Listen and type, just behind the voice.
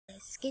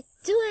Let's get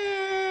to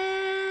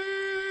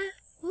it.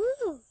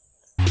 Woo.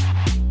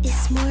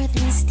 It's more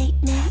than a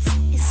statement,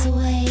 it's a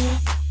way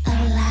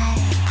of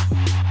life.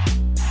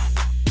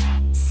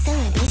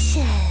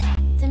 Celebration.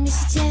 The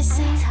Mr.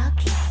 Jackson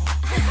talking.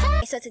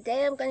 So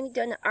today I'm going to be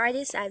doing an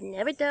artist I've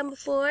never done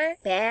before,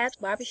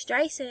 Barbra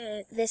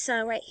Streisand. This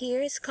song right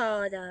here is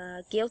called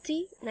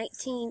Guilty,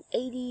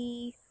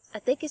 1980, I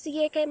think it's the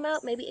year it came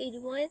out, maybe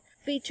 81.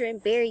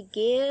 Featuring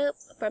Gibb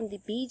from the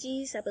Bee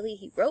Gees. I believe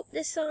he wrote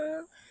this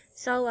song.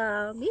 So,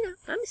 you know,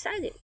 I'm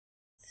excited.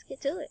 Let's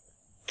get to it.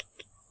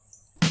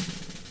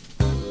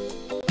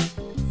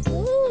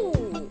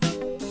 Ooh.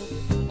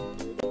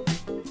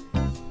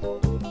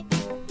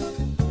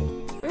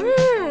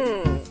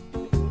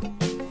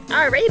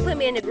 Already put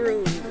me in the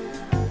groove.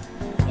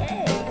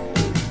 Yeah.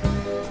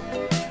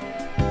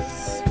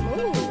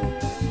 Smooth.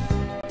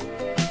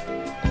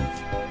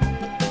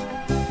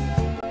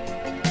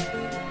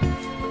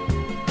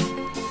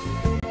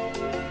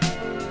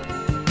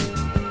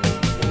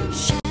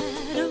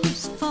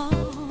 Shadows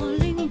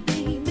falling,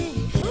 baby.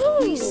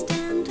 We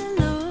stand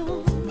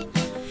alone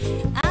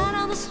out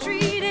on the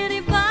street.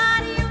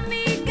 Anybody you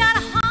meet got a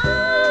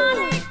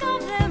heartache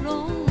of their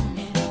own.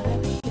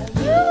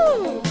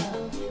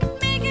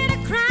 Make it a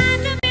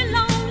crime to be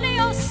lonely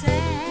or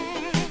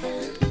sad.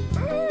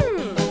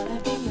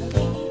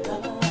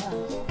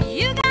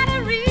 You got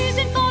a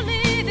reason for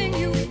living,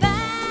 you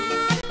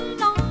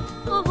battle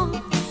on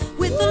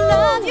with the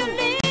love you're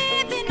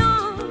living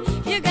on.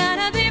 You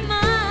gotta be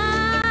mine.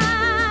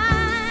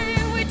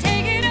 We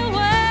take it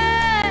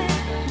away.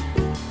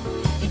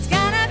 It's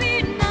gotta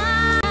be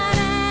night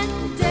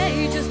and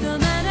day, just a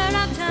matter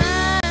of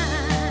time.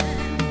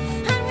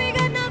 And we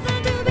got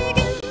nothing to be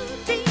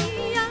guilty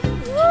of.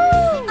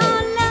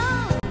 Our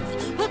love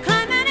will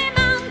climb any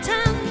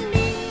mountain,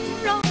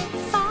 near or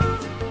far.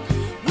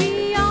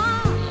 We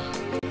are,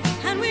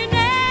 and we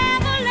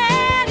never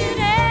let it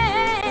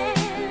end.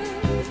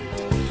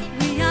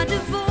 We are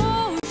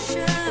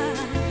devotion,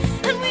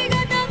 and we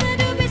got nothing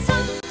to be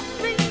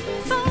sorry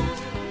for.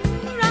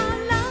 Our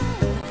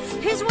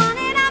love is one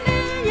in a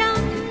million.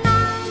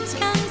 Eyes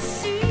can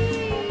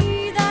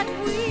see that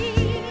we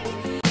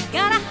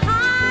got a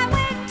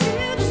highway to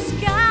the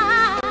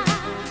sky.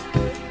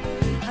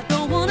 I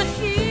don't wanna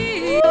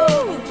hear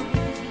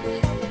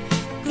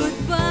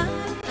goodbye.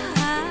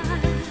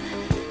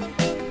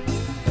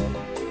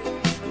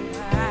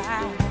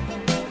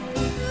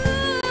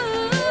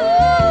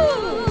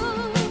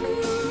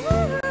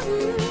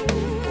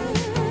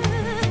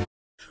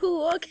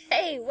 Ooh,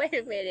 okay, wait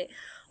a minute.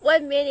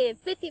 1 minute and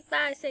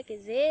 55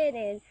 seconds in,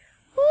 and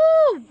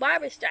whoo,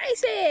 Barbra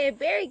Streisand,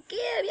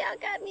 Gibb, y'all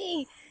got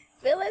me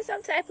feeling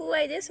some type of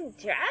way. This some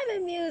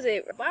driving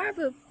music.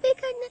 Barbra, we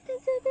got nothing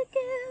to be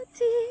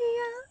guilty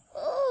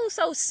of. Ooh,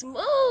 so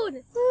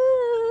smooth.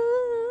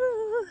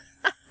 Ooh.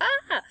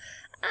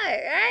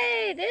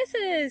 Alright, this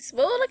is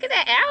smooth. Look at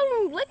that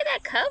album. Look at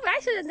that cover. I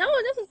should have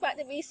known this was about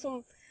to be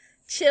some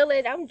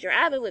chilling. I'm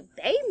driving with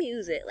Bay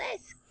music.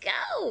 Let's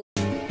go.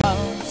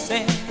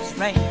 Horses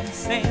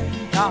racing,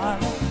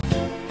 darling,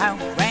 how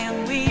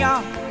grand we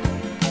are.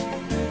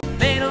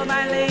 Little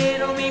by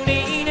little we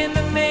meet in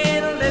the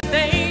middle, there's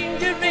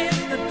danger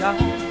in the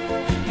dark.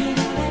 You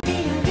gotta be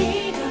a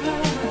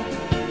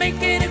leader,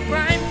 make it a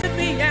crime to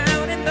be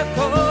out in the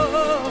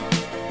cold.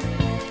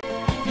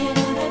 You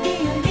gotta be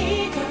a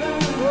leader,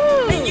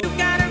 and you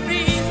got a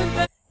reason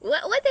for.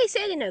 What they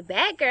said in the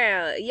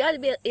background? It ought to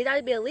be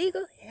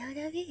illegal. It ought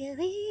to be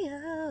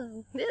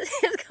illegal. This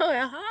is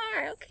going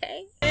hard.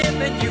 Okay.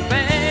 And you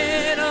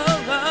better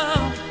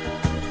run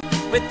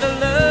with the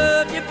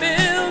love you're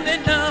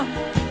building up.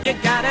 You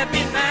gotta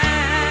be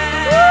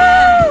mine.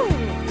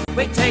 Woo!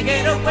 We take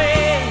it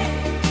away.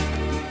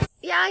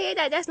 Y'all hear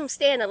that? That's them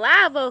staying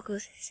alive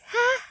vocals. It's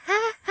ha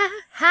ha ha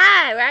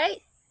ha,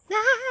 right?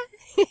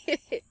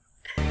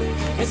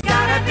 It's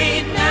gotta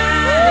be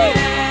night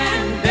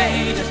and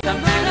day, just a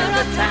matter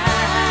of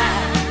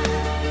time.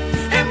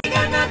 And we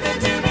got nothing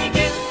to be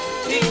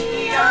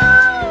guilty of.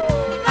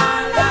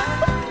 Our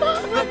love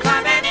will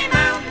climb any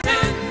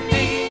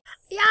mountain.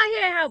 Y'all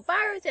hear how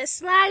Barbra just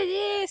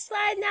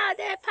sliding out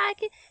that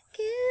pocket?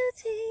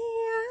 Guilty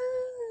of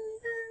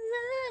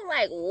love.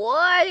 Like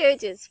water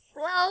just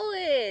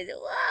flowing.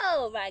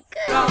 Whoa, my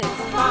goodness.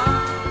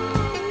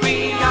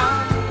 We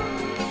are,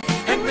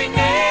 and we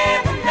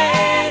never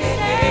let it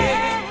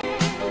end.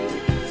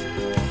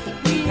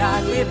 We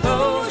are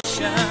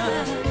devotion,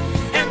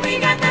 and we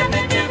got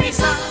nothing to be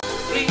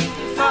sorry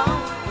for.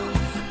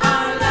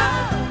 Our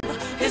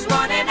love is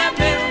one in a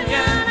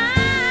million.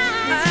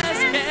 Eyes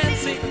can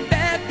see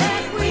that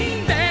we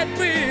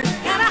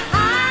got a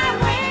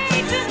highway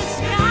to the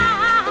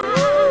sky.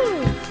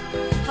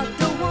 I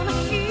don't wanna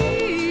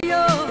hear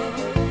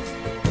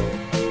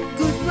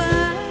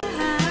goodbye.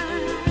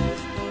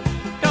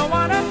 Don't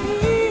wanna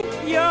hear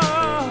your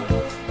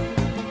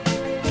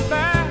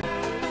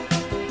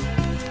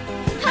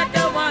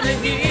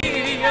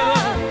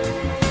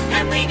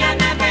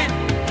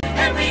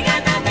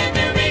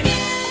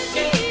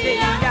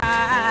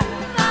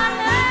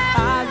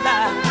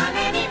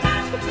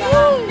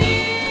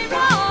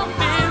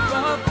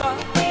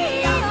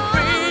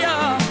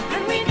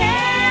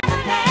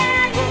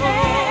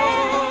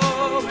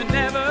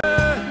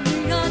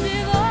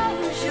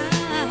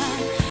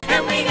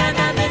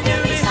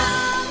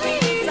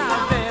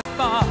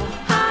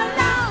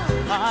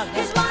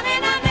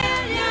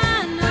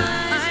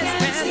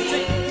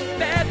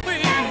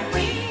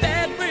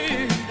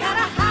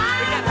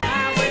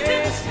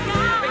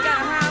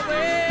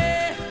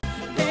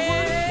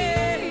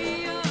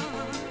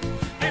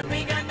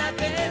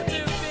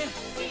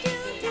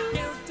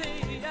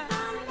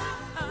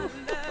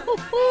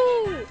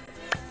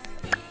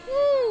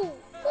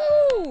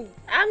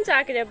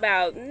talking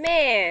about?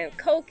 Man,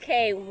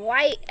 Cocaine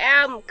White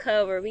album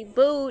cover. We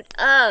booed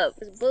up.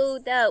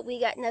 We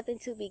got nothing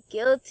to be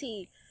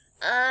guilty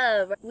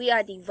of. We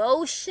are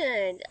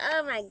Devotion.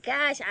 Oh my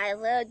gosh, I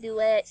love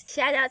duets.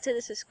 Shout out to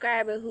the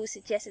subscriber who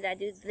suggested I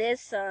do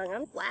this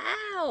song.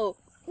 Wow.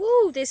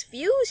 Woo, this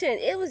fusion.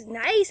 It was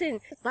nice.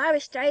 And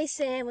Barbra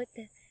Streisand with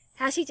the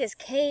how she just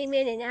came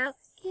in and out.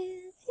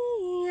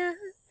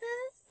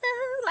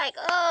 Like,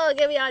 oh,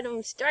 give me all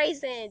them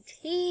Streisand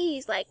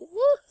teas. Like,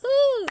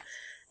 woohoo.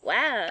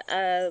 Wow.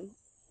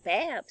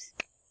 Babs,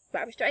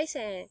 Barbra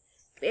Streisand,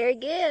 Barry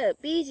Gibb,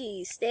 Bee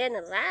Gees, Staying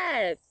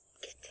Alive.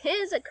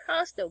 10s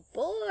across the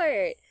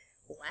board.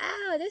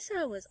 Wow, this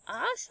song was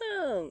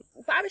awesome.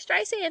 Barbra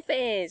Streisand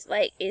fans,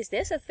 like, is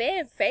this a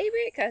fan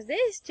favorite? Because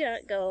this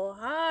junk go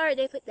hard.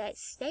 They put that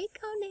steak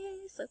on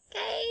this,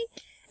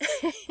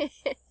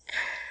 okay?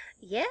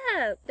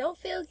 Yeah, don't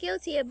feel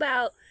guilty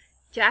about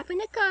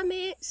dropping a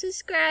comment,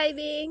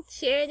 subscribing,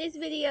 sharing this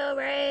video,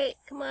 right?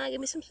 Come on,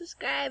 give me some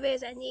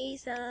subscribers. I need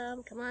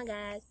some. Come on,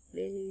 guys,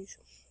 please.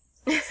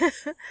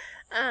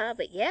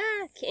 But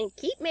yeah, can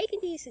keep making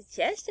these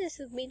suggestions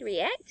for me to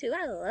react to.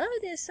 I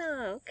love this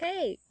song.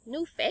 Okay,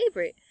 new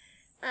favorite.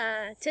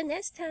 Till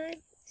next time.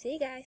 See you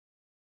guys.